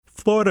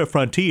Florida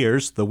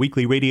Frontiers, the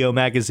weekly radio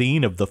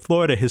magazine of the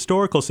Florida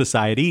Historical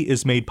Society,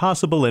 is made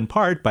possible in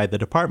part by the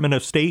Department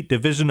of State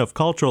Division of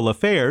Cultural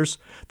Affairs,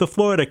 the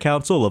Florida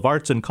Council of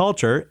Arts and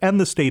Culture, and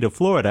the state of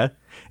Florida.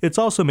 It's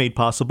also made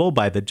possible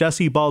by the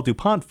Jesse Ball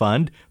DuPont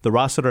Fund, the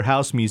Rossiter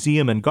House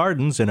Museum and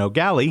Gardens in Eau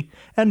Gallie,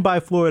 and by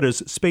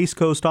Florida's Space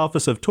Coast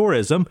Office of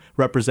Tourism,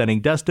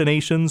 representing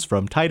destinations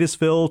from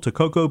Titusville to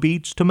Cocoa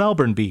Beach to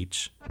Melbourne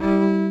Beach.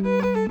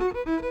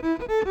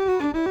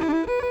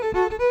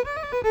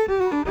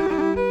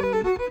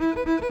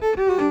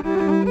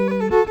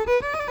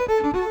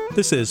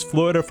 This is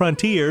Florida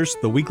Frontiers,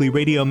 the weekly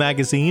radio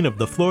magazine of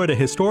the Florida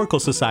Historical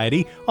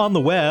Society, on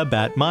the web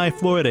at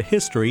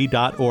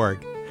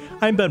myfloridahistory.org.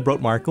 I'm Ben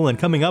Brotmarkle, and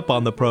coming up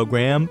on the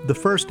program, the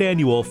first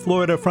annual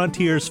Florida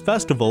Frontiers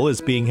Festival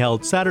is being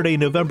held Saturday,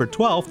 November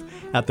 12th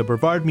at the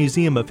Brevard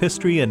Museum of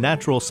History and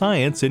Natural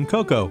Science in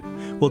Cocoa.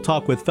 We'll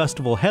talk with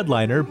festival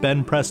headliner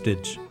Ben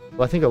Prestage.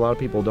 Well, I think a lot of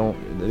people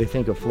they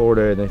think of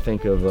Florida and they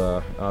think of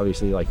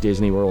obviously like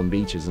Disney World and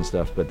beaches and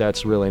stuff, but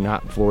that's really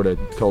not Florida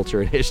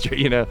culture and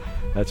history,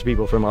 That's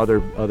people from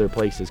other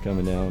places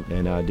coming down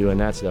and doing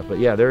that stuff. But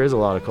yeah, there is a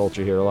lot of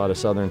culture here, a lot of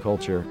Southern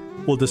culture.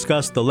 We'll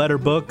discuss the letter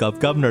book of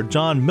Governor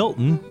John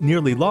Milton,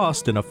 nearly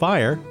lost in a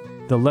fire.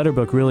 The letter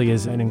book really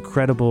is an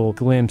incredible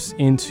glimpse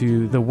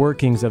into the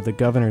workings of the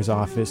governor's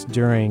office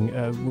during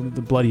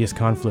the bloodiest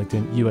conflict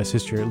in U.S.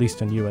 history, or at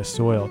least on U.S.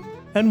 soil.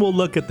 And we'll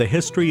look at the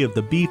history of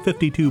the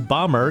B-52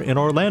 bomber in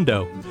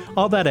Orlando.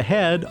 All that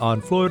ahead on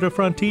Florida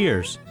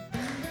Frontiers.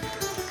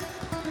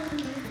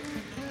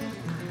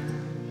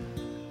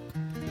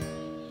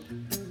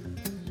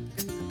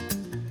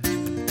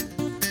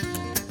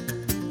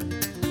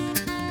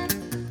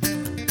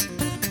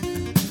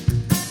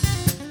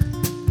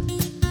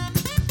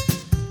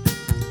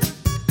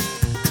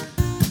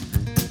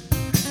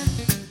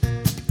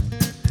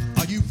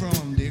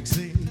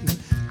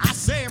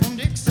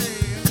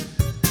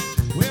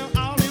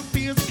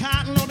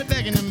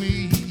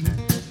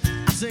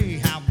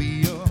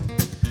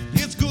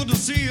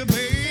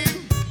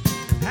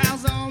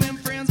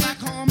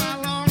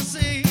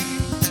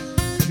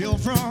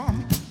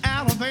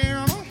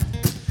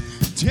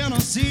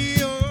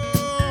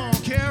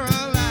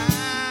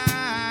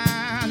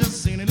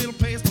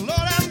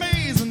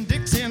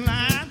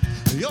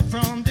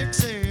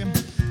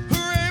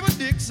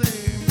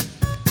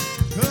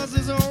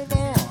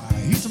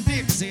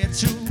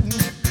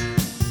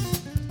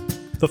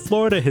 The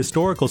Florida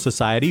Historical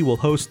Society will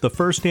host the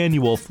first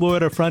annual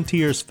Florida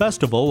Frontiers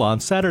Festival on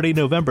Saturday,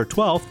 November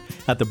 12th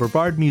at the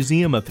Brevard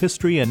Museum of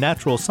History and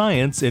Natural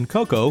Science in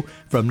Cocoa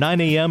from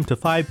 9 a.m. to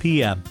 5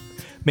 p.m.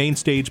 Main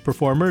stage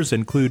performers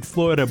include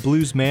Florida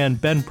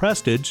bluesman Ben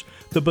Prestage,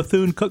 the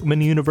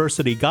Bethune-Cookman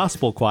University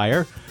Gospel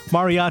Choir,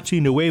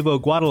 Mariachi Nuevo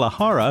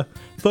Guadalajara,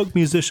 folk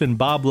musician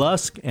Bob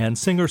Lusk, and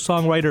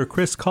singer-songwriter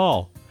Chris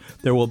Call.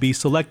 There will be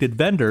selected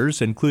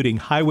vendors, including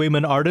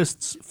highwayman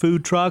artists,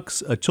 food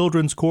trucks, a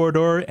children's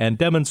corridor, and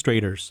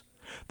demonstrators.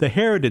 The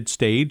Heritage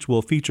Stage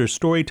will feature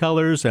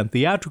storytellers and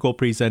theatrical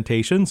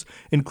presentations,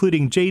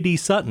 including J.D.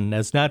 Sutton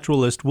as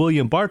naturalist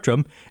William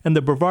Bartram and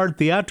the Brevard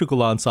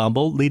Theatrical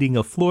Ensemble leading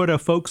a Florida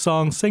folk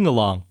song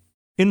sing-along.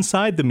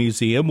 Inside the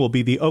museum will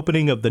be the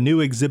opening of the new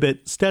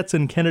exhibit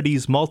Stetson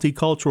Kennedy's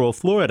Multicultural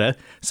Florida,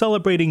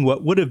 celebrating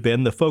what would have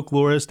been the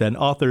folklorist and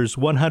author's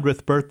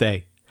 100th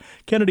birthday.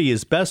 Kennedy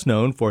is best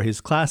known for his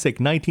classic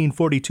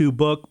 1942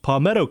 book,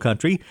 Palmetto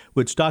Country,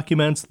 which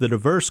documents the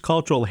diverse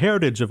cultural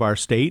heritage of our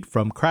state,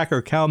 from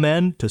Cracker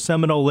cowmen to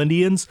Seminole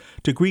Indians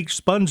to Greek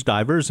sponge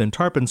divers in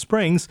Tarpon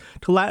Springs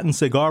to Latin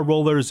cigar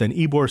rollers in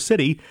Ybor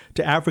City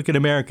to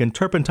African-American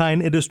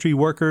turpentine industry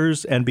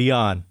workers and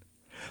beyond.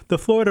 The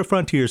Florida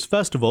Frontiers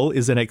Festival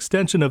is an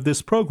extension of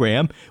this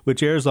program,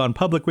 which airs on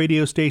public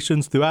radio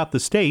stations throughout the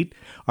state,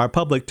 our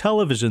public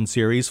television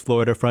series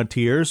Florida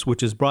Frontiers,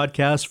 which is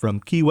broadcast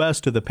from Key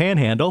West to the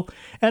Panhandle,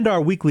 and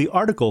our weekly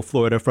article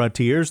Florida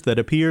Frontiers that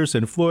appears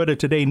in Florida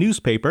Today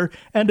newspaper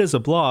and as a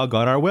blog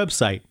on our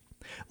website.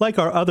 Like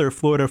our other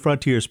Florida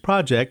Frontiers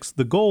projects,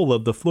 the goal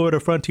of the Florida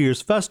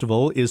Frontiers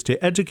Festival is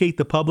to educate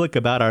the public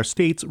about our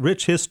state's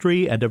rich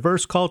history and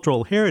diverse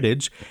cultural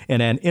heritage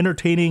in an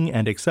entertaining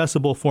and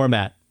accessible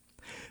format.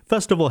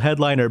 Festival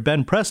headliner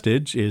Ben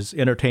Prestage is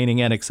entertaining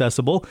and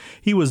accessible.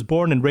 He was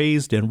born and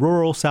raised in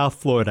rural South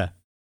Florida.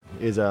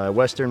 Is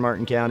western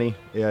Martin County.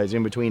 It's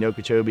in between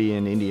Okeechobee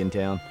and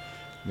Indiantown.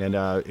 And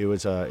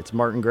it's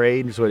Martin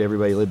Grade, is what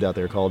everybody lived out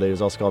there called it. It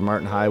was also called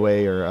Martin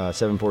Highway or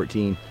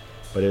 714.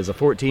 But it was a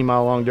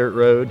 14-mile-long dirt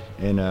road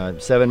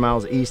and 7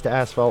 miles east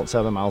asphalt,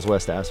 7 miles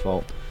west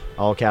asphalt.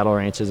 All cattle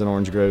ranches and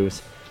orange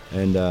groves.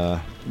 And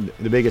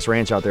the biggest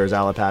ranch out there is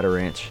Alapata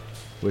Ranch,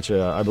 which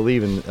I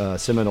believe in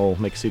Seminole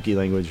Miccosukee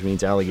language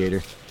means alligator.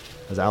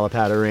 It was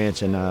Alapata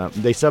Ranch, and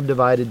they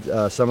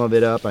subdivided some of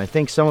it up. I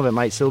think some of it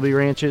might still be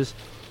ranches,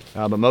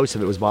 but most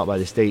of it was bought by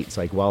the state. It's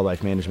like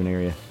wildlife management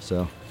area,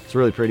 so it's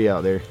really pretty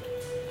out there.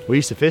 We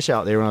used to fish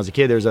out there when I was a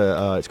kid. There's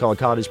it's called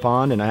Cottage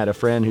Pond, and I had a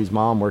friend whose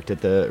mom worked at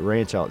the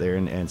ranch out there,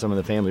 and some of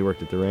the family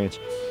worked at the ranch.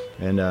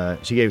 And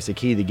she gave us the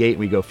key to the gate, and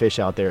we'd go fish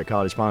out there at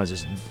Cottage Pond.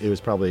 It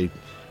was probably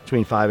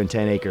between 5 and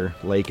 10 acre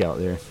lake out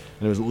there,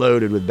 and it was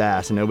loaded with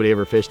bass, and nobody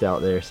ever fished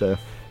out there. So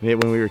when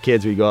we were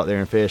kids, we'd go out there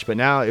and fish. But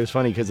now it was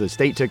funny because the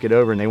state took it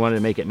over and they wanted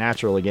to make it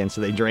natural again,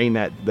 so they drained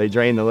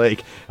the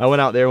lake. I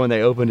went out there when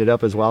they opened it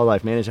up as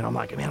wildlife management. I'm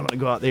like, man, I'm gonna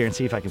go out there and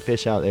see if I can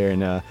fish out there,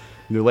 and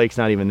the lake's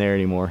not even there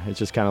anymore. It's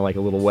just kind of like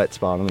a little wet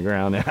spot on the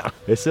ground now.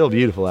 It's still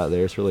beautiful out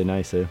there. It's really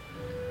nice though.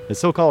 It's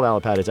still called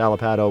Allapattah. It's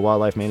Allapattah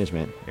Wildlife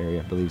Management Area,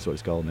 I believe is what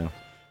it's called now.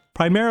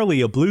 Primarily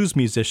a blues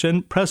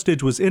musician,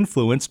 Prestage was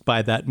influenced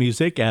by that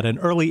music at an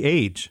early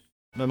age.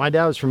 But my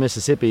dad was from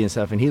Mississippi and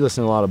stuff, and he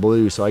listened to a lot of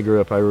blues, so I grew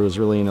up, I was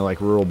really into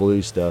like rural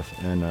blues stuff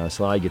and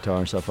slide guitar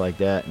and stuff like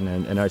that.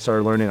 And I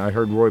started learning, I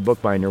heard Roy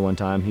Bookbinder one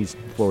time, he's a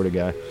Florida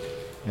guy,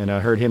 and I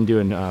heard him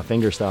doing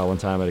fingerstyle one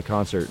time at a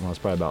concert when I was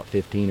probably about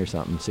 15 or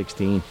something,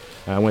 16.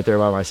 And I went there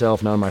by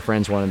myself, none of my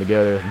friends wanted to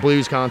go to a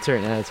blues concert,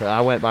 and so I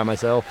went by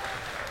myself,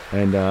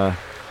 and I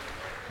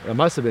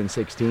must have been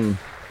 16,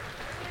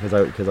 because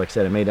like I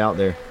said, it made out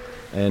there.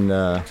 And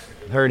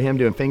heard him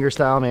doing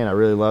fingerstyle, man, I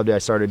really loved it. I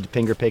started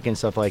finger picking,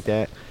 stuff like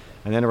that.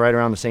 And then right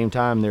around the same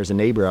time, there's a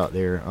neighbor out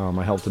there.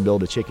 I helped to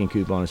build a chicken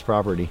coop on his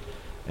property.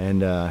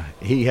 And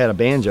he had a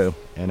banjo,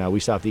 and we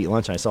stopped to eat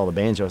lunch, and I saw the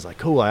banjo. I was like,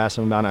 cool. I asked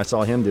him about it. I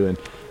saw him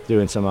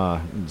doing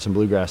some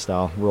bluegrass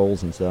style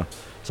rolls and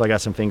stuff. So I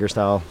got some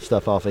fingerstyle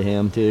stuff off of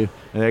him too.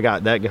 And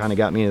that kind of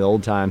got me into the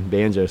old time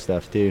banjo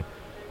stuff too.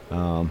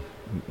 So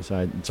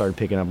I started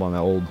picking up on the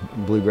old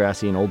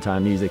bluegrassy and old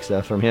time music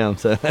stuff from him.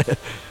 So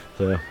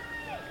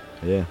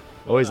yeah.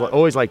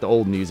 Always like the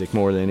old music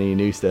more than any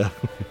new stuff.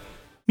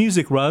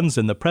 Music runs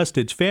in the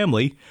Prestage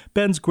family.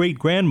 Ben's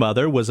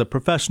great-grandmother was a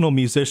professional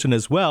musician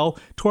as well,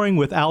 touring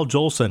with Al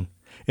Jolson.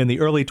 In the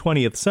early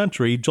 20th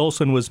century,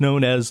 Jolson was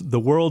known as the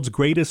world's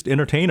greatest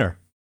entertainer.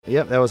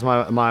 Yep, that was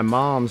my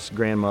mom's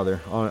grandmother.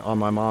 On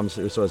my mom's,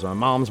 so it was my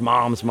mom's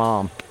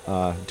mom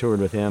toured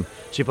with him.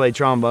 She played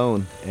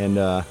trombone, and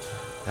that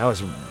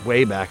was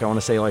way back. I want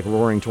to say like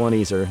Roaring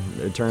 20s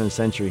or turn of the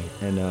century.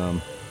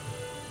 And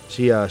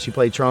She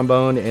played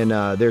trombone, and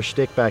their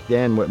shtick back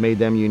then, what made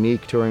them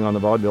unique touring on the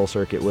vaudeville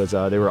circuit was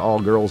they were all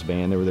girls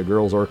band. They were the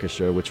girls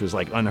orchestra, which was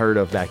like unheard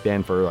of back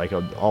then for like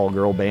an all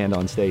girl band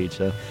on stage.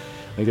 So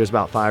I think there's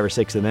about 5 or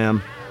 6 of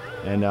them,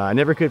 and I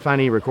never could find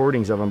any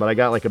recordings of them, but I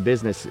got like a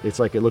business. It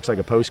looks like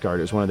a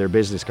postcard. It was one of their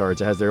business cards.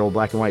 It has their old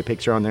black and white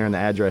picture on there and the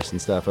address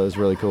and stuff. It was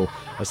really cool.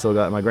 I still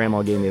got, my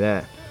grandma gave me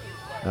that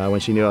when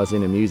she knew I was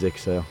into music,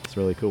 so it's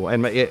really cool.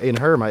 And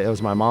it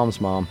was my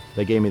mom's mom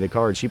that gave me the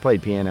card. She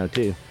played piano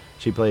too.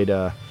 She played,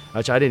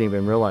 which I didn't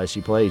even realize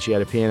she played. She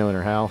had a piano in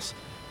her house,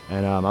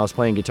 and I was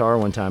playing guitar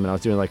one time, and I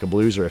was doing like a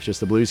blues riff, just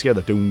the blues scale,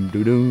 the doom,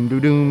 doo doom, doo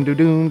doom, doo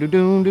doom, doo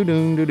doom, doo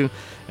doom, doo doom.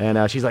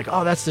 And she's like,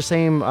 oh, that's the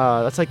same,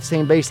 that's like the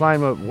same bass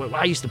line what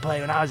I used to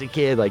play when I was a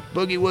kid, like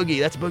Boogie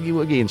Woogie, that's Boogie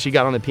Woogie. And she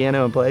got on the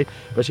piano and played,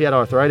 but she had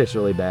arthritis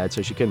really bad,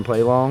 so she couldn't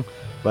play long.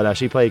 But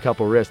she played a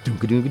couple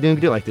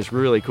riffs, like this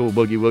really cool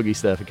Boogie Woogie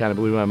stuff. It kind of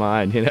blew my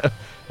mind, you know.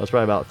 I was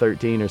probably about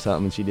 13 or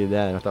something when she did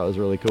that, and I thought it was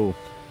really cool.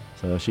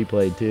 So she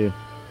played too.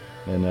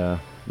 And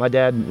my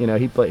dad, you know,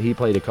 he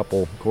played a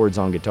couple chords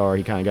on guitar.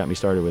 He kind of got me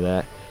started with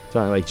that.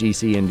 Something like G,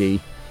 C, and D,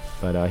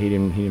 but he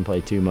didn't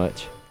play too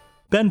much.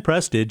 Ben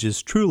Prestage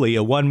is truly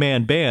a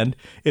one-man band.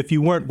 If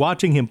you weren't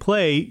watching him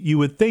play, you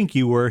would think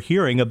you were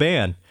hearing a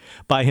band.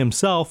 By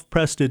himself,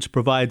 Prestage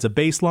provides a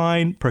bass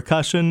line,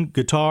 percussion,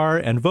 guitar,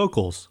 and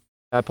vocals.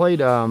 I played,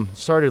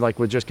 started like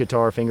with just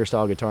guitar,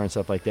 fingerstyle guitar and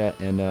stuff like that,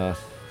 and I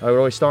would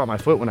always stomp my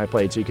foot when I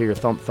played, so you could hear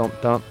thump, thump,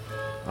 thump.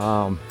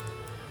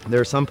 There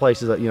are some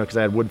places that, you know, because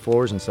I had wood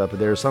floors and stuff, but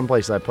there are some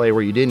places I play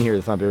where you didn't hear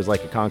the thump. It was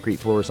like a concrete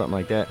floor or something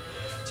like that.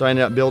 So I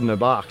ended up building a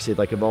box. It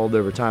like evolved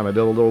over time. I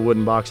built a little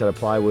wooden box out of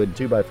plywood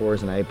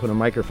 2x4s, and I put a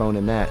microphone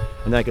in that,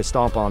 and then I could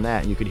stomp on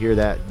that, and you could hear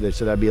that.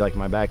 So that'd be like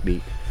my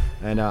backbeat.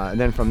 And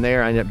then from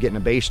there, I ended up getting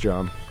a bass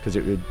drum because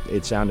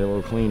it sounded a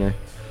little cleaner.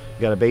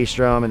 Got a bass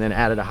drum, and then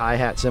added a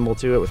hi-hat cymbal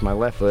to it with my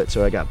left foot.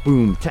 So I got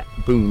boom, tap,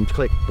 boom,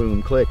 click,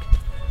 boom, click.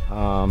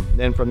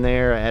 Then from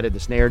there, I added the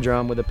snare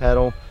drum with a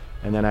pedal.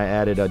 And then I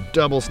added a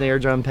double snare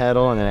drum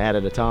pedal, and then I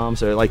added a tom.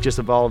 So it like just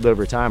evolved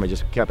over time. I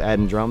just kept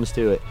adding drums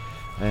to it.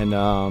 And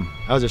I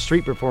was a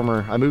street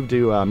performer. I moved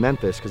to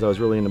Memphis because I was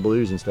really into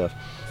blues and stuff.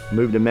 I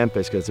moved to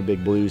Memphis because it's a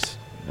big blues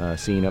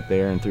scene up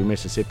there and through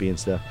Mississippi and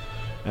stuff.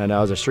 And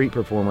I was a street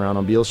performer out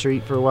on Beale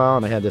Street for a while,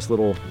 and I had this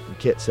little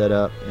kit set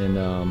up.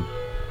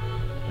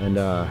 And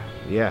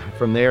yeah,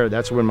 from there,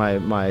 that's when my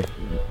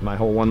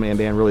whole one-man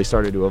band really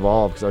started to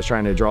evolve, because I was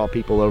trying to draw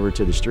people over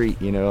to the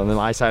street, you know, on the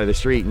my side of the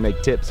street and make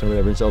tips and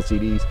whatever and sell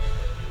CDs.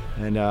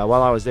 And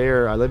while I was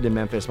there, I lived in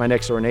Memphis. My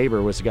next door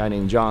neighbor was a guy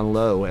named John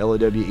Lowe,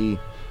 L-O-W-E,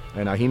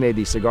 and he made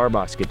these cigar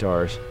box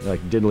guitars, like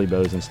diddly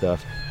bows and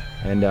stuff.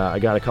 And I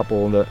got a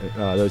couple of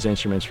those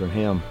instruments from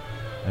him.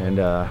 And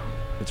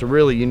it's a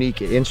really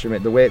unique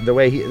instrument. The way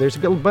there's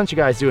a bunch of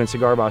guys doing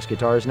cigar box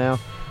guitars now.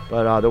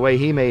 But the way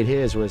he made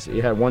his was he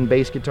had one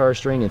bass guitar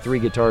string and 3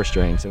 guitar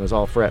strings, and it was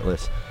all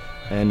fretless.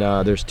 And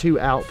there's 2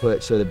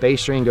 outputs, so the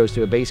bass string goes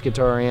to a bass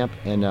guitar amp,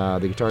 and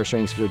the guitar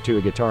strings go to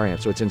a guitar amp,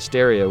 so it's in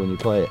stereo when you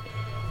play it.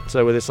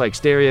 So with this like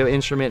stereo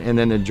instrument and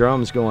then the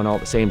drums going all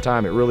at the same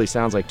time, it really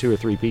sounds like 2 or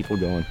 3 people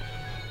going.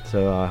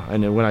 So,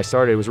 and then when I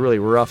started, it was really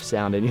rough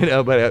sounding,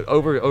 but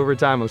over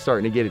time, I'm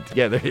starting to get it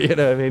together,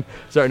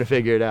 starting to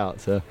figure it out,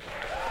 so.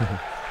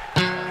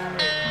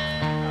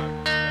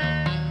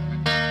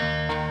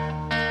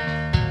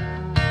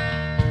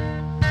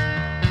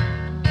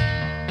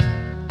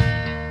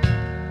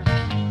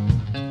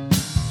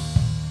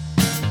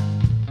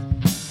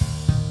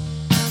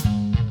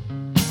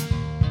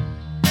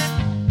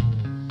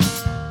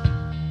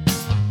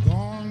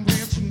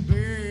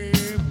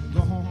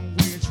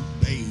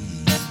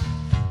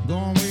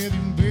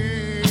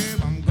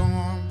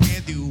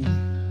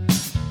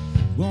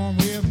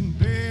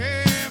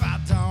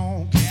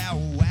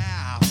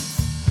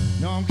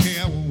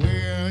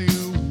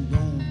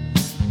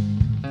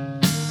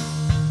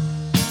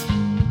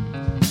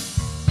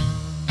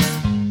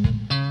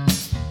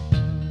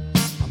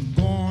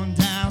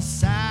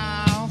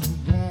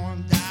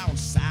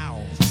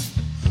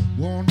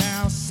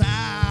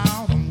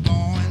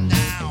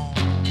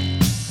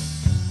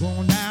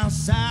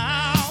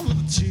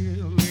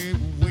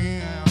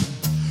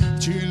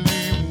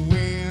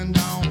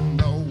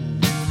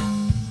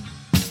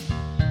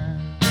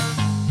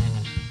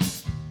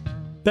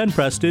 Ben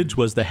Prestage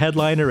was the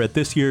headliner at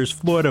this year's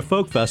Florida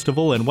Folk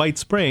Festival in White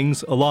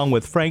Springs, along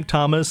with Frank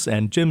Thomas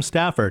and Jim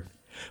Stafford.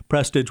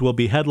 Prestage will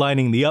be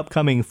headlining the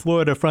upcoming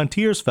Florida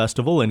Frontiers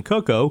Festival in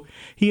Cocoa.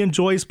 He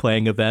enjoys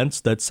playing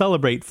events that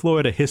celebrate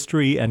Florida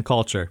history and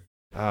culture.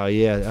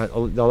 Yeah,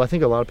 I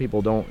think a lot of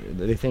people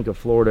they think of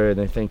Florida and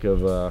they think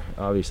of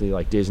obviously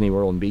like Disney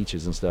World and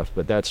beaches and stuff,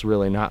 but that's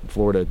really not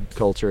Florida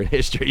culture and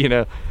history,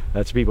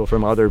 That's people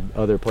from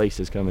other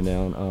places coming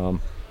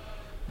down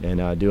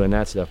and doing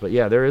that stuff. But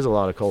yeah, there is a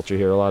lot of culture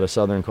here, a lot of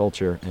Southern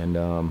culture,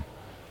 and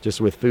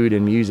just with food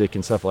and music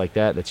and stuff like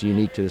that that's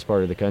unique to this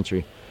part of the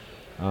country.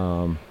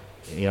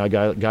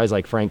 Guys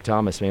like Frank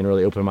Thomas, man,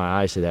 really opened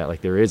my eyes to that.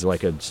 Like there is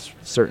like a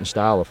certain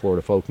style of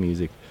Florida folk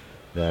music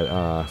that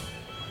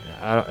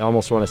I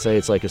almost want to say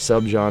it's like a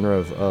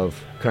subgenre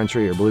of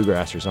country or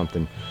bluegrass or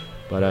something,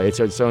 but it's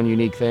its own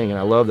unique thing. And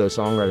I love those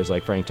songwriters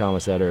like Frank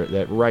Thomas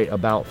that write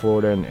about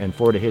Florida and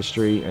Florida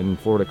history and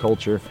Florida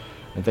culture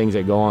and things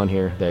that go on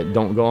here that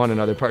don't go on in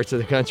other parts of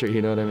the country.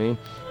 You know what I mean?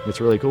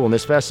 It's really cool. And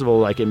this festival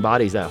like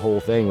embodies that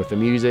whole thing with the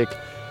music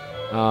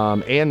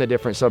and the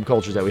different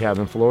subcultures that we have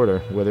in Florida,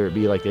 whether it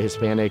be like the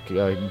Hispanic,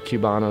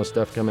 Cubano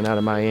stuff coming out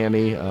of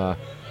Miami,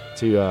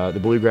 to the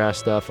bluegrass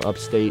stuff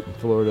upstate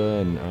Florida,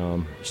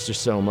 and it's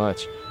just so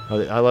much.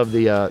 I love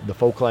the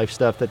folk life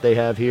stuff that they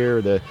have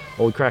here, the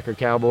old cracker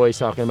cowboys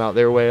talking about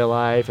their way of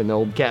life, and the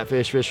old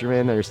catfish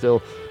fishermen that are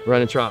still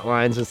running trot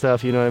lines and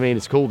stuff, you know what I mean?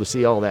 It's cool to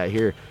see all that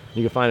here.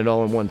 You can find it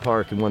all in one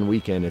park in one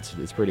weekend.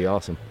 It's pretty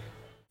awesome.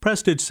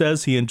 Prestage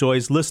says he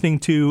enjoys listening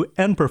to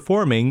and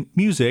performing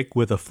music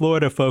with a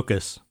Florida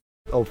focus.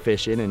 Oh,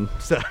 fishing and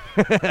stuff,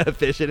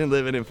 fishing and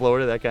living in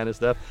Florida, that kind of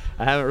stuff.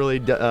 I haven't really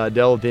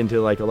delved into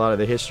like a lot of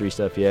the history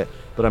stuff yet,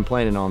 but I'm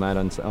planning on that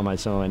on some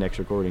of my next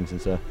recordings and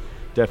stuff.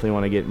 Definitely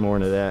want to get more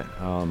into that.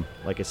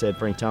 Like I said,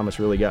 Frank Thomas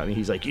really got me.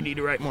 He's like, you need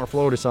to write more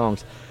Florida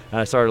songs. And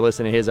I started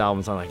listening to his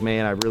albums. I'm like,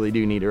 man, I really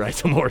do need to write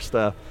some more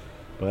stuff.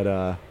 But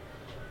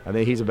I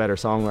think he's a better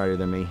songwriter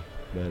than me.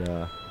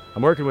 But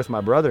I'm working with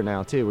my brother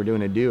now too. We're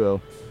doing a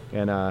duo,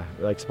 and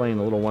like playing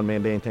the little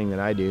one-man band thing that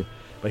I do.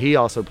 But he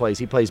also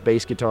plays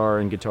bass guitar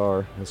and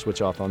guitar. He'll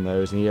switch off on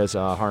those, and he has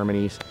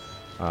harmonies,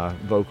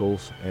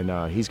 vocals,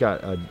 and he's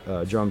got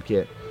a drum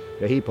kit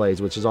that he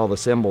plays, which is all the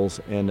cymbals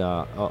and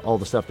all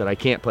the stuff that I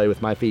can't play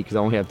with my feet because I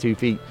only have 2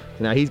 feet.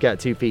 So now he's got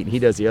 2 feet, and he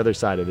does the other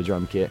side of the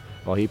drum kit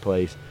while he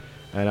plays.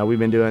 And we've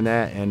been doing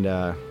that, and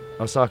I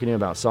was talking to him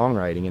about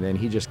songwriting, and then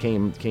he just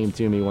came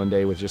to me one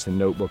day with just a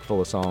notebook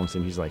full of songs,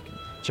 and he's like,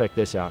 check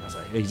this out. And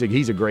I was like,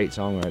 he's a great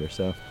songwriter.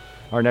 So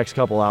our next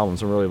couple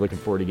albums, I'm really looking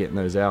forward to getting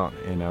those out,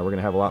 and we're going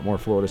to have a lot more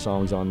Florida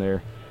songs on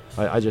there.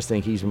 I just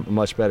think he's a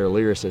much better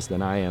lyricist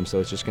than I am, so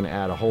it's just going to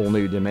add a whole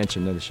new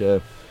dimension to the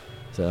show.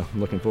 So I'm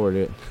looking forward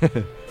to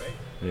it.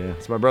 Yeah,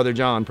 it's my brother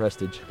John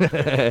Prestage.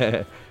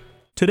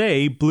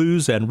 Today,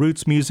 blues and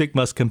roots music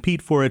must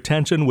compete for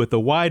attention with a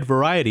wide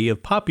variety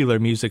of popular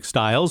music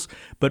styles,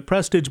 but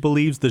Prestage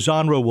believes the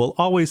genre will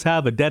always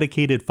have a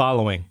dedicated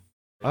following.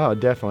 Oh,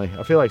 definitely.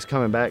 I feel like it's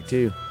coming back,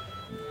 too.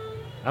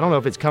 I don't know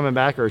if it's coming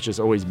back or it's just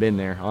always been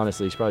there.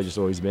 Honestly, it's probably just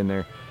always been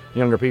there.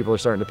 Younger people are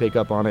starting to pick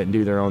up on it and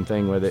do their own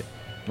thing with it.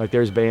 Like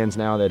there's bands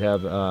now that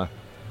have,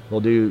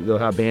 they'll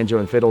have banjo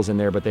and fiddles in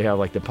there, but they have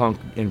like the punk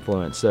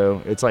influence.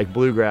 So it's like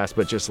bluegrass,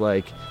 but just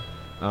like,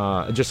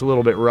 just a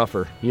little bit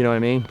rougher. You know what I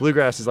mean?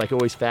 Bluegrass is like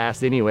always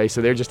fast anyway,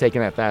 so they're just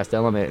taking that fast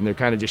element and they're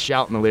kind of just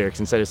shouting the lyrics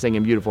instead of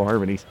singing beautiful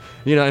harmonies.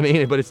 You know what I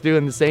mean? But it's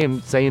doing the same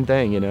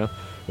thing,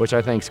 which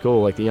I think's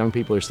cool. Like the young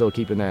people are still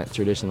keeping that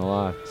tradition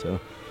alive. So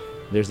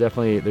there's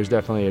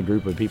definitely a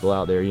group of people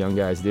out there, young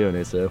guys doing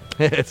it. So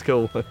it's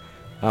cool.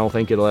 I don't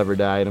think it'll ever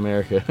die in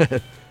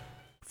America.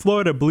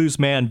 Florida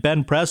bluesman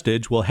Ben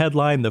Prestage will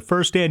headline the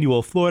first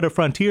annual Florida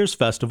Frontiers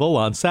Festival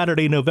on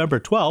Saturday, November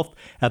 12th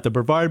at the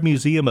Brevard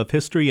Museum of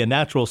History and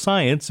Natural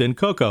Science in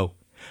Cocoa.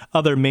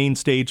 Other main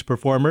stage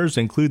performers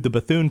include the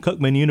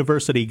Bethune-Cookman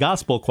University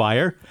Gospel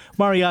Choir,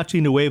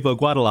 Mariachi Nuevo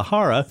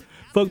Guadalajara,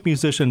 folk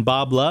musician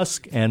Bob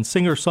Lusk, and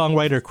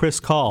singer-songwriter Chris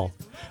Call.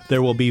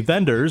 There will be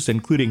vendors,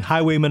 including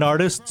highwayman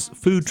artists,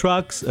 food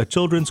trucks, a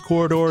children's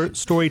corridor,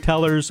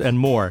 storytellers, and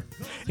more.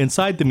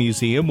 Inside the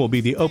museum will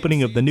be the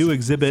opening of the new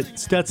exhibit,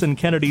 Stetson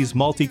Kennedy's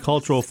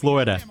Multicultural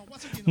Florida.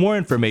 More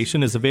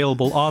information is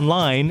available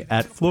online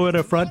at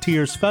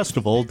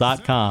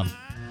floridafrontiersfestival.com.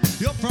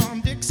 You're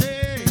from Dixie,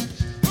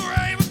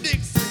 hooray for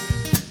Dixie,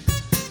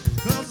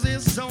 'cause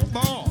this old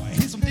boy,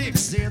 he's from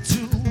Dixie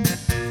too.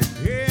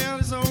 Yeah,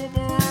 this old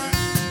boy,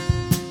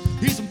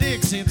 he's from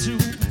Dixie too.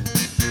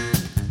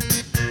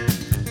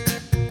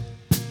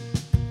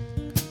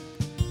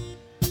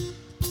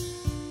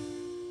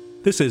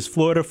 This is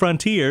Florida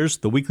Frontiers,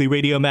 the weekly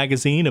radio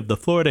magazine of the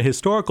Florida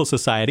Historical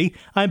Society.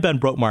 I'm Ben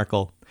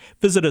Brotmarkle.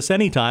 Visit us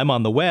anytime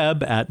on the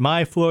web at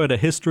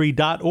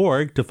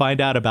myfloridahistory.org to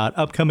find out about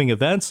upcoming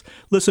events,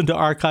 listen to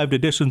archived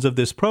editions of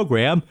this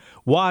program,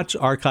 watch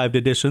archived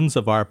editions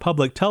of our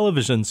public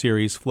television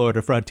series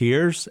Florida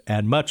Frontiers,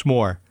 and much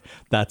more.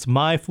 That's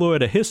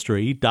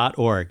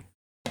myfloridahistory.org.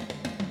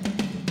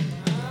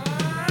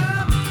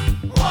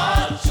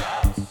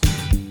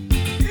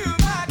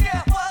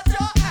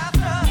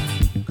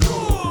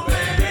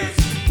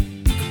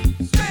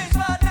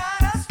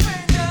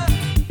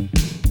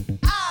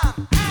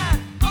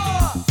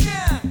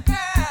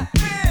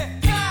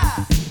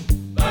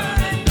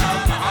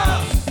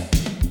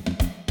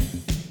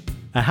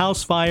 A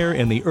house fire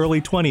in the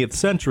early 20th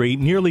century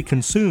nearly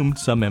consumed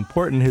some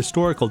important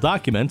historical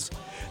documents.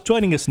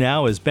 Joining us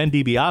now is Ben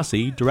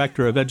DiBiase,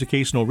 Director of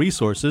Educational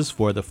Resources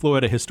for the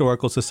Florida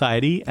Historical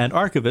Society and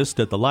archivist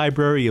at the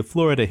Library of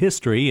Florida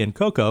History in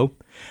Cocoa.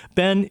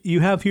 Ben,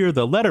 you have here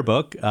the letter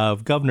book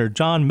of Governor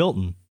John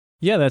Milton.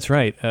 Yeah, that's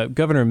right.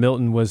 Governor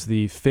Milton was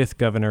the fifth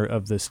governor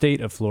of the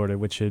state of Florida,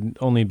 which had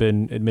only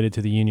been admitted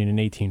to the Union in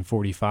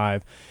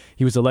 1845.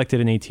 He was elected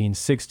in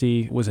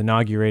 1860, was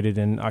inaugurated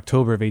in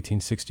October of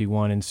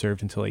 1861, and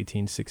served until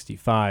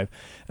 1865.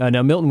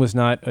 Now, Milton was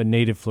not a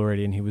native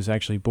Floridian. He was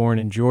actually born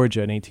in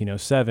Georgia in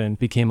 1807,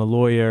 became a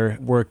lawyer,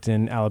 worked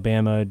in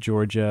Alabama,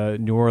 Georgia,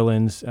 New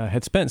Orleans,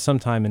 had spent some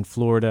time in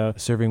Florida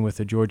serving with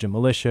the Georgia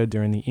militia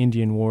during the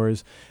Indian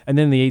Wars. And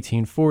then in the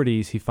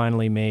 1840s, he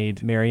finally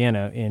made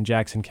Marianna in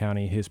Jackson County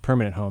his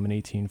permanent home in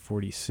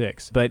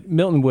 1846. But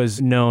Milton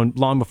was known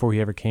long before he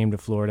ever came to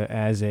Florida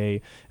as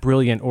a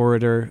brilliant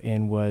orator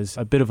and was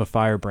a bit of a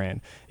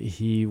firebrand.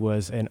 He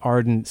was an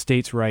ardent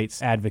states'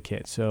 rights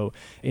advocate. So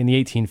in the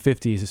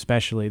 1850s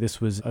especially, this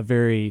was a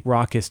very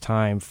raucous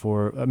time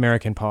for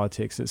American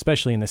politics,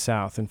 especially in the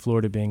South, and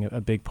Florida being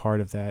a big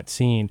part of that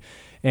scene.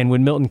 And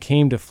when Milton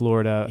came to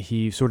Florida,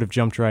 he sort of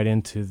jumped right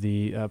into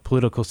the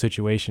political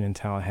situation in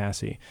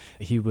Tallahassee.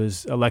 He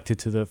was elected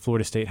to the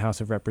Florida State House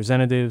of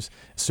Representatives,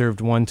 served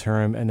one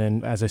term, and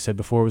then, as I said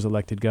before, was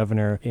elected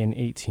governor in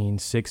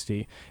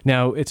 1860.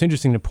 Now, it's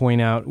interesting to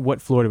point out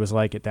what Florida was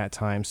like at that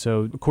time.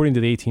 So according to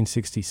the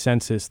 1860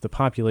 census, the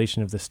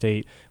population of the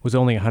state was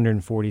only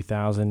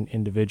 140,000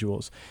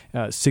 individuals,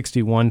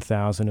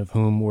 61,000 of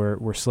whom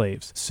were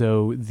slaves.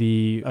 So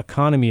the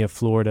economy of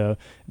Florida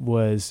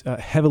was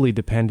heavily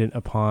dependent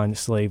upon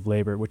slave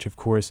labor, which of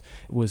course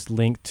was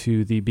linked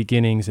to the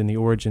beginnings and the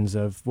origins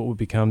of what would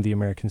become the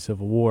American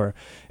Civil War.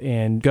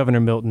 And Governor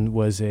Milton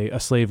was a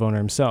slave owner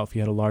himself. He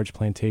had a large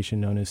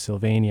plantation known as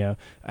Sylvania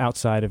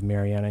outside of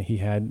Marianna. He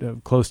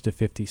had close to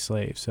 50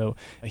 slaves. So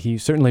he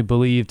certainly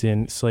believed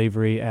in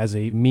slavery as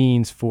a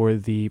means for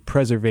the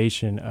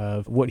preservation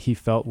of what he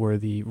felt were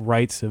the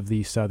rights of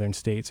the southern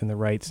states and the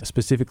rights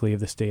specifically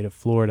of the state of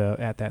Florida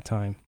at that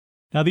time.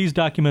 Now, these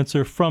documents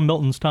are from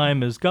Milton's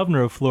time as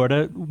governor of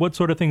Florida. What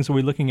sort of things are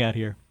we looking at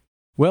here?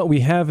 Well, we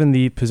have in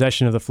the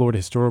possession of the Florida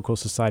Historical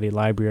Society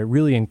Library a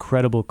really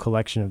incredible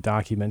collection of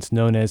documents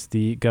known as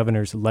the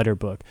Governor's Letter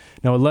Book.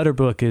 Now, a letter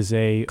book is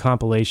a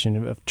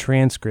compilation of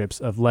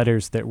transcripts of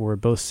letters that were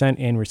both sent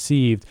and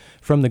received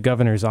from the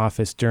governor's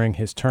office during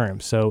his term.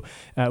 So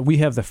we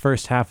have the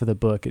first half of the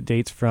book. It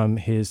dates from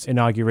his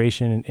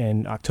inauguration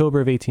in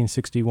October of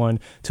 1861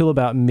 till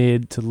about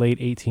mid to late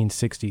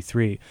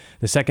 1863.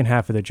 The second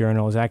half of the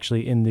journal is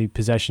actually in the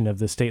possession of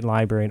the State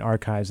Library and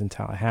Archives in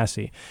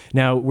Tallahassee.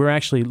 Now, we're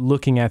actually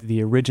looking at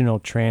the original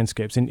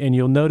transcripts, and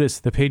you'll notice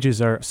the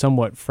pages are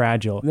somewhat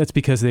fragile. That's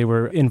because they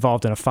were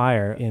involved in a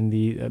fire in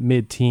the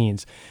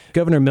mid-teens.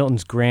 Governor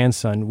Milton's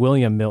grandson,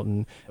 William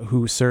Milton,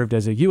 who served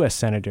as a U.S.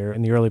 Senator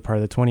in the early part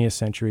of the 20th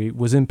century,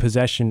 was in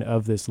possession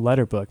of this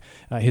letter book.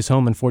 His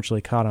home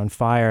unfortunately caught on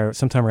fire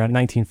sometime around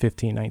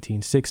 1915,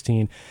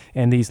 1916,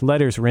 and these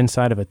letters were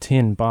inside of a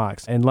tin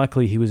box. And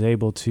luckily, he was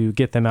able to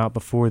get them out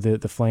before the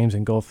flames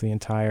engulfed the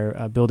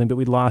entire building, but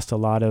we lost a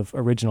lot of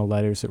original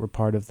letters that were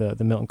part of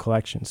the Milton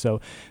collection. So So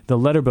the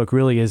letter book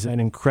really is an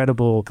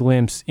incredible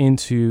glimpse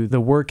into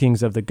the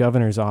workings of the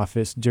governor's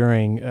office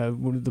during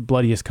the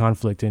bloodiest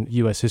conflict in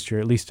U.S. history,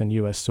 or at least on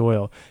U.S.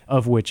 soil,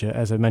 of which,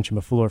 as I mentioned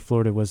before,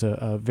 Florida was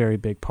a very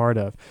big part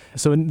of.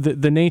 So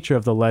the nature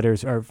of the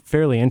letters are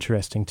fairly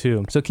interesting,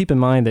 too. So keep in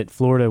mind that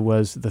Florida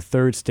was the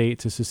third state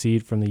to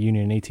secede from the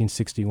Union in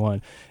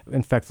 1861.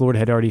 In fact, Florida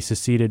had already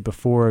seceded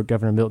before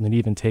Governor Milton had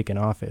even taken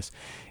office.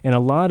 And a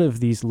lot of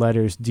these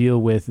letters deal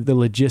with the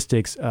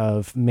logistics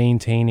of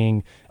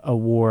maintaining a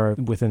war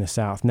within the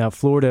South. Now,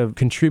 Florida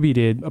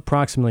contributed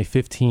approximately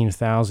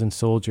 15,000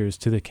 soldiers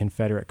to the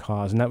Confederate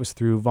cause, and that was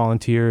through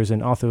volunteers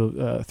and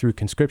also through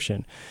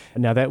conscription.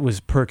 Now, that was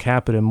per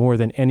capita more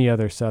than any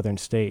other southern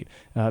state.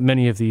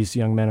 Many of these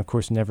young men, of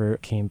course, never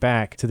came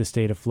back to the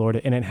state of Florida,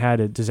 and it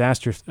had a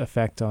disastrous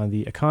effect on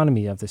the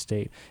economy of the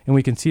state. And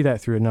we can see that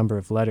through a number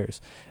of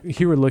letters.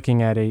 Here we're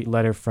looking at a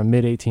letter from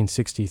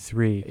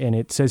mid-1863, and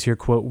it says here,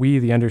 quote, "We,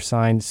 the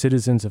undersigned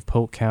citizens of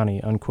Polk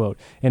County," unquote.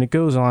 And it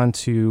goes on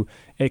to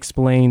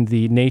explain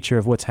the nature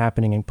of what's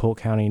happening in Polk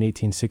County in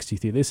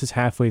 1863. This is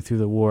halfway through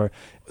the war.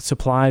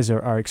 Supplies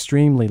are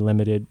extremely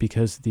limited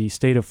because the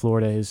state of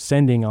Florida is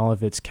sending all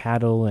of its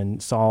cattle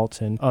and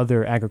salt and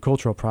other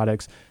agricultural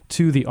products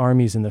to the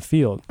armies in the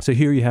field. So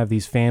here you have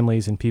these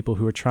families and people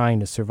who are trying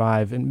to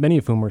survive, and many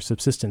of whom were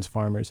subsistence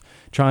farmers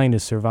trying to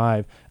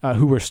survive,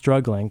 who were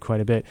struggling quite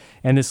a bit.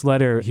 And this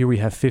letter, here we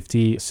have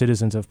 50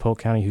 citizens of Polk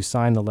County who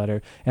signed the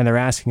letter, and they're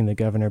asking the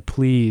governor,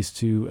 please,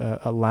 to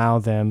allow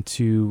them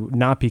to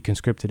not be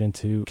conscripted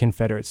into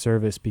Confederate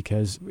service,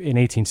 because in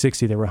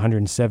 1860 there were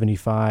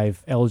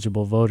 175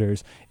 eligible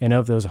voters, and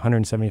of those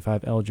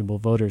 175 eligible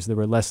voters, there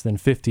were less than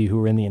 50 who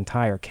were in the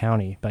entire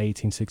county by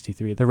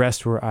 1863. The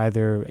rest were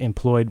either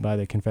employed by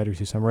the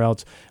Confederacy somewhere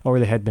else, or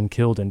they had been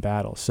killed in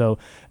battle. So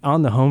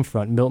on the home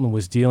front, Milton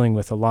was dealing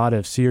with a lot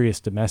of serious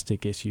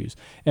domestic issues,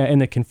 and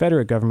the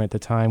Confederate government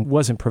at the time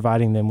wasn't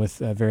providing them with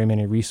very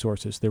many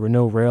resources. There were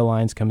no rail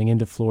lines coming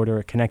into Florida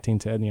or connecting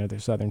to the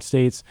southern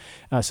states,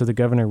 so the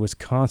governor was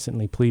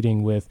constantly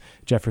pleading with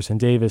Jefferson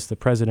Davis, the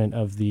president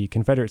of the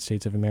Confederate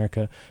States of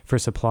America, for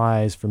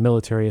supplies, for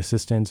military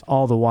assistance.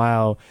 All the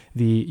while,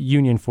 the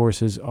Union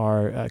forces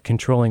are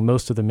controlling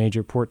most of the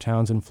major port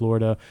towns in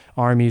Florida.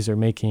 Armies are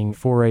making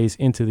forays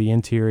into the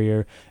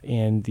interior,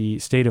 and the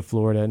state of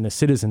Florida and the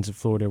citizens of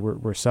Florida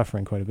were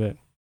suffering quite a bit.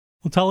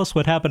 Well, tell us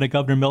what happened to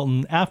Governor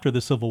Milton after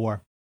the Civil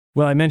War.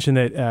 Well, I mentioned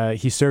that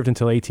he served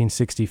until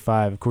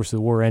 1865. Of course,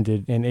 the war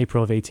ended in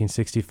April of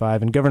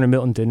 1865, and Governor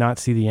Milton did not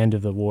see the end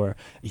of the war.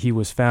 He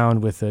was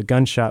found with a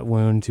gunshot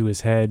wound to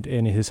his head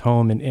in his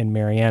home in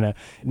Mariana.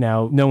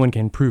 Now, no one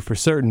can prove for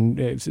certain.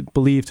 It's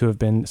believed to have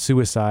been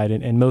suicide,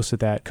 and most of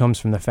that comes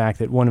from the fact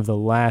that one of the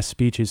last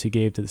speeches he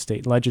gave to the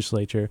state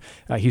legislature,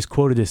 he's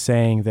quoted as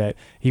saying that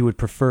he would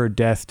prefer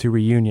death to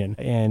reunion.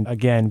 And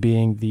again,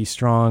 being the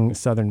strong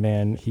Southern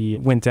man, he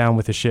went down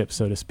with the ship,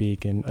 so to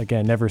speak, and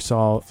again, never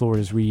saw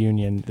Florida's reunion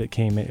that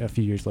came a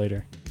few years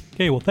later.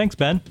 Okay, well, thanks,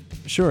 Ben.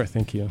 Sure,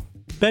 thank you.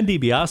 Ben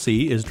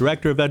DiBiase is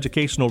Director of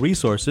Educational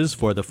Resources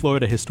for the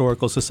Florida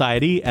Historical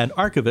Society and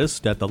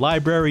archivist at the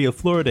Library of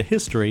Florida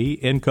History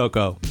in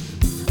Cocoa.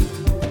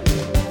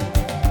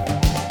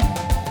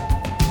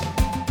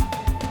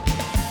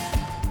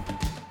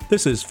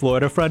 This is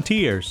Florida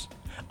Frontiers.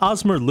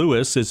 Osmer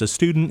Lewis is a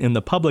student in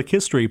the Public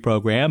History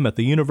program at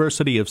the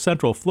University of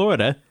Central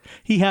Florida.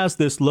 He has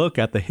this look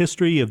at the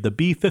history of the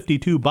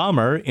B-52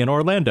 bomber in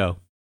Orlando.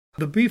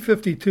 The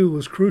B-52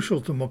 was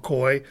crucial to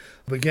McCoy,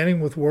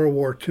 beginning with World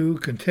War II,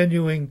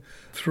 continuing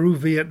through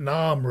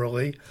Vietnam,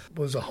 really. It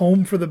was a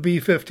home for the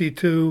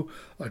B-52,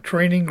 a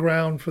training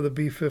ground for the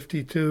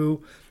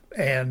B-52,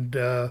 and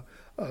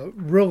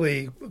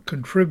really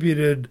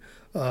contributed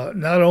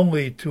not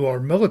only to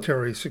our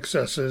military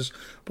successes,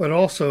 but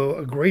also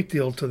a great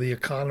deal to the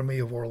economy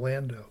of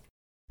Orlando.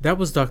 That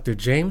was Dr.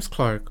 James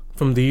Clark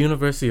from the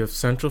University of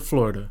Central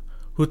Florida,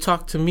 who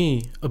talked to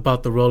me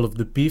about the role of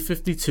the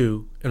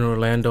B-52 in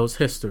Orlando's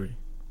history.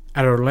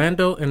 At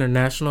Orlando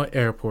International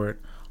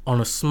Airport, on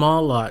a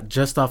small lot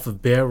just off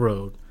of Bear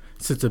Road,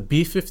 sits a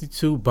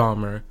B-52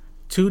 bomber,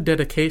 2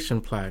 dedication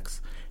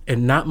plaques,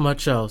 and not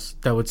much else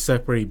that would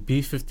separate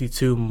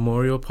B-52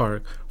 Memorial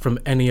Park from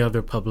any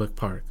other public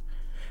park.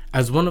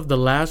 As one of the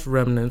last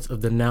remnants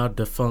of the now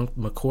defunct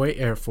McCoy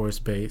Air Force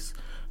Base,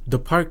 the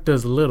park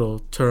does little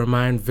to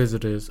remind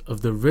visitors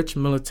of the rich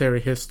military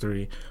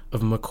history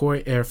of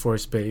McCoy Air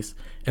Force Base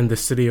and the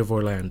city of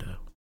Orlando.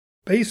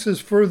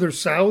 Bases further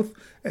south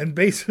and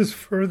bases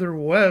further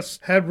west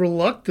had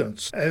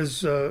reluctance.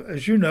 As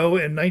you know,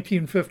 in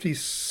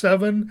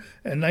 1957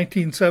 and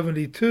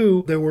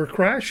 1972, there were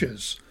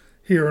crashes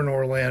here in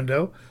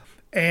Orlando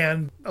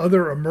and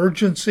other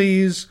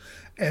emergencies.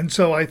 And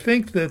so I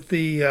think that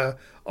the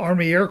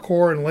Army Air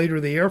Corps and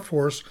later the Air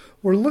Force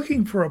were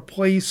looking for a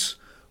place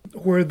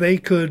where they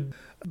could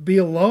be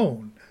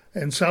alone.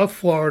 And South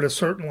Florida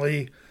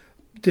certainly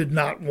did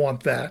not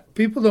want that.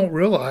 People don't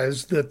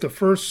realize that the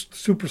first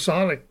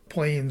supersonic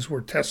planes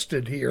were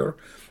tested here,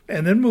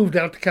 and then moved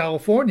out to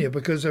California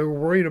because they were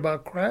worried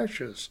about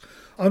crashes.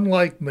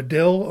 Unlike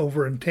Medill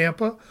over in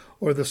Tampa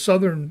or the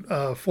southern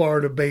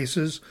Florida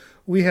bases,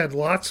 we had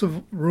lots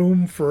of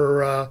room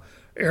for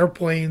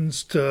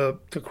airplanes to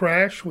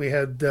crash. We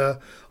had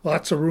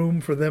lots of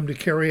room for them to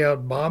carry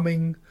out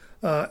bombing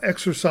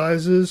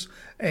exercises,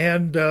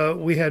 and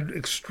we had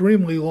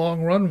extremely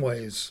long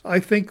runways. I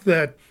think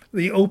that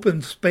the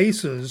open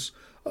spaces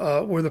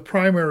were the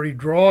primary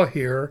draw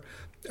here,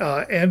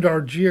 and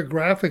our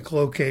geographic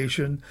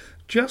location,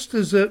 just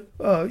as it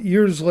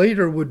years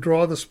later would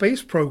draw the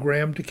space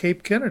program to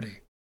Cape Kennedy.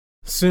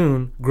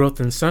 Soon, growth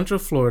in Central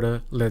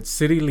Florida led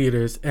city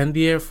leaders and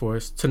the Air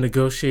Force to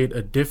negotiate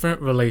a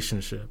different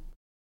relationship.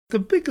 The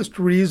biggest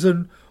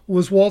reason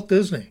was Walt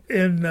Disney.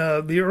 In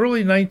the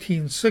early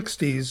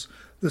 1960s,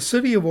 the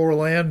city of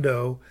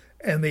Orlando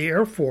and the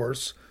Air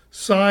Force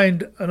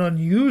signed an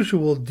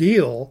unusual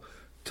deal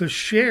to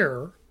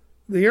share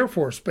the Air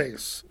Force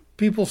Base.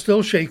 People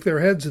still shake their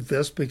heads at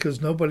this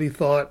because nobody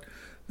thought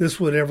this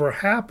would ever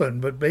happen,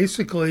 but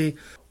basically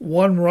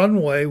one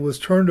runway was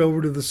turned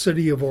over to the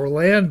city of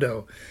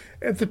Orlando.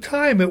 At the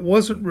time, it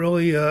wasn't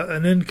really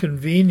an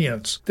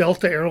inconvenience.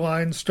 Delta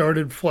Airlines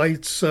started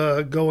flights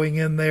going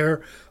in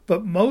there,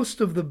 but most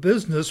of the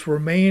business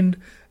remained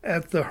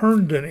at the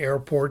Herndon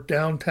Airport,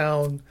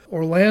 downtown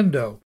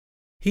Orlando.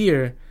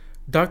 Here,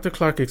 Dr.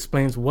 Clark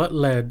explains what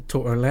led to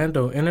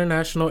Orlando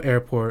International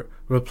Airport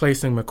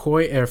replacing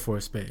McCoy Air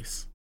Force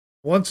Base.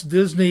 Once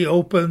Disney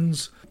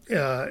opens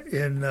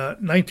in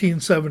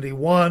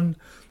 1971,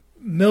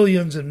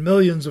 millions and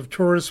millions of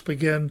tourists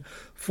begin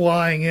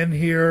flying in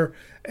here,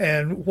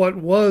 and what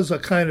was a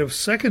kind of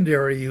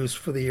secondary use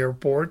for the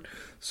airport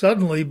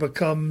suddenly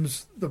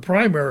becomes the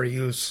primary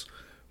use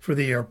for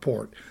the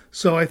airport.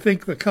 So I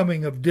think the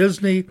coming of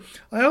Disney,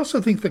 I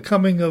also think the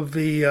coming of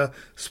the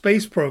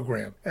space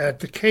program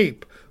at the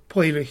Cape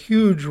played a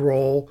huge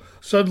role.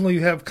 Suddenly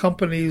you have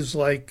companies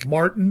like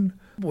Martin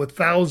with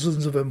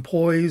thousands of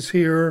employees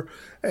here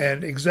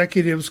and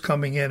executives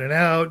coming in and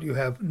out. You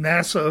have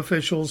NASA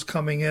officials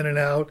coming in and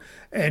out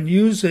and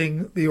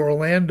using the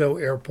Orlando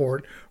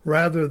airport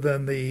rather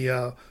than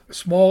the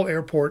small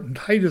airport in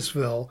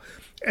Titusville.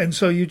 And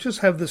so you just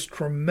have this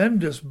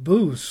tremendous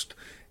boost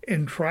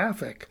in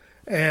traffic.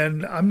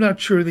 And I'm not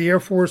sure the Air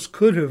Force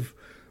could have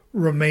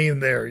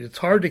remained there. It's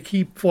hard to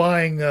keep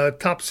flying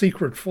top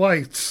secret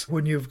flights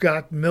when you've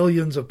got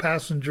millions of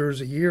passengers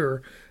a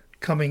year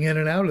coming in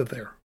and out of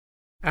there.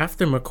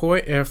 After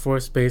McCoy Air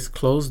Force Base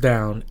closed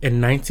down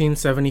in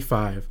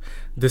 1975,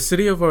 the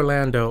city of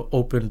Orlando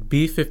opened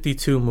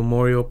B-52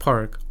 Memorial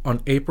Park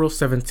on April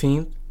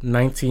 17,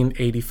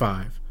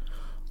 1985.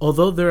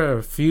 Although there are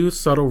a few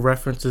subtle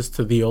references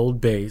to the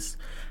old base,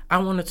 I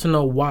wanted to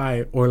know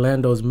why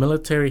Orlando's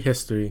military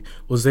history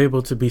was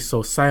able to be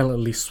so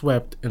silently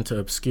swept into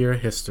obscure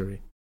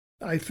history.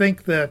 I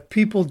think that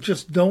people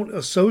just don't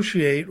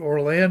associate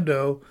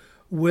Orlando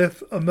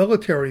with a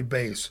military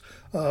base.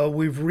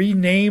 We've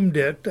renamed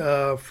it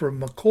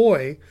from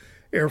McCoy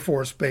Air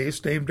Force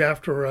Base, named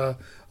after a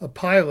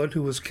pilot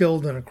who was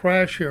killed in a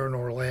crash here in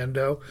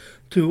Orlando,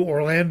 to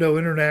Orlando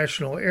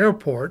International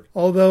Airport.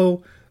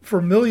 Although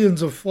for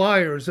millions of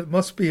flyers, it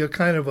must be a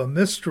kind of a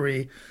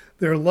mystery.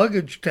 Their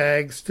luggage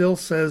tag still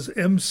says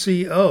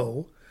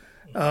MCO,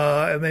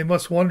 and they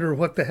must wonder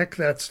what the heck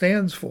that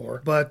stands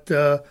for. But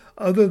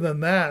other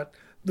than that,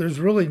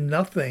 there's really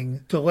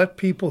nothing to let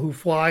people who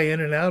fly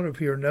in and out of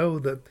here know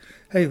that,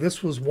 hey,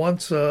 this was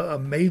once a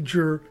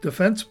major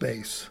defense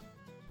base.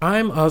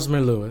 I'm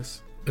Osmer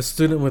Lewis, a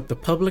student with the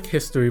Public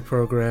History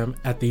program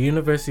at the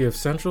University of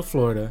Central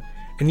Florida,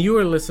 and you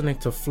are listening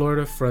to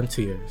Florida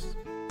Frontiers.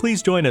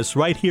 Please join us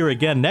right here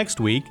again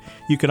next week.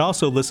 You can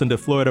also listen to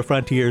Florida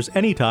Frontiers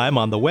anytime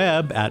on the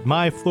web at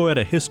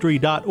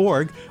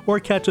myfloridahistory.org or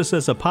catch us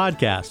as a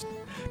podcast.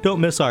 Don't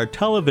miss our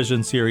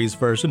television series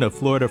version of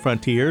Florida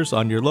Frontiers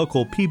on your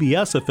local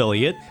PBS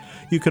affiliate.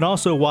 You can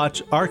also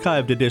watch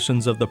archived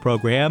editions of the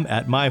program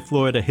at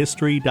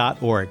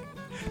myfloridahistory.org.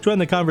 Join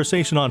the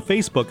conversation on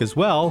Facebook as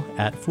well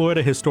at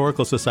Florida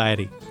Historical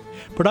Society.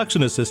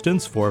 Production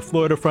assistance for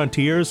Florida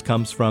Frontiers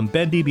comes from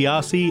Ben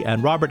DiBiase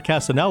and Robert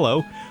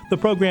Casanello. The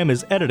program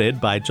is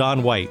edited by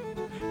John White.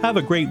 Have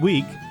a great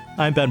week.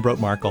 I'm Ben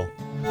Brotmarkle.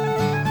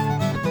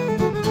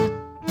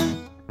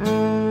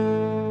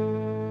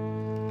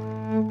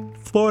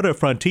 Florida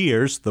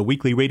Frontiers, the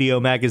weekly radio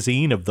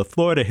magazine of the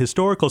Florida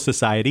Historical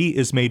Society,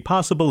 is made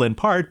possible in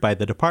part by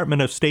the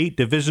Department of State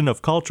Division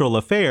of Cultural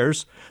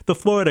Affairs, the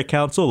Florida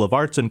Council of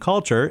Arts and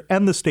Culture,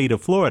 and the state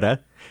of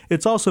Florida.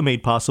 It's also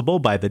made possible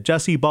by the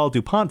Jesse Ball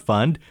DuPont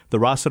Fund, the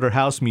Rossiter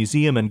House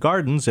Museum and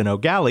Gardens in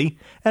O'Galley,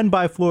 and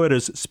by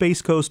Florida's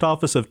Space Coast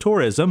Office of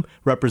Tourism,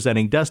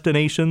 representing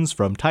destinations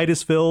from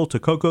Titusville to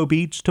Cocoa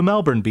Beach to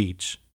Melbourne Beach.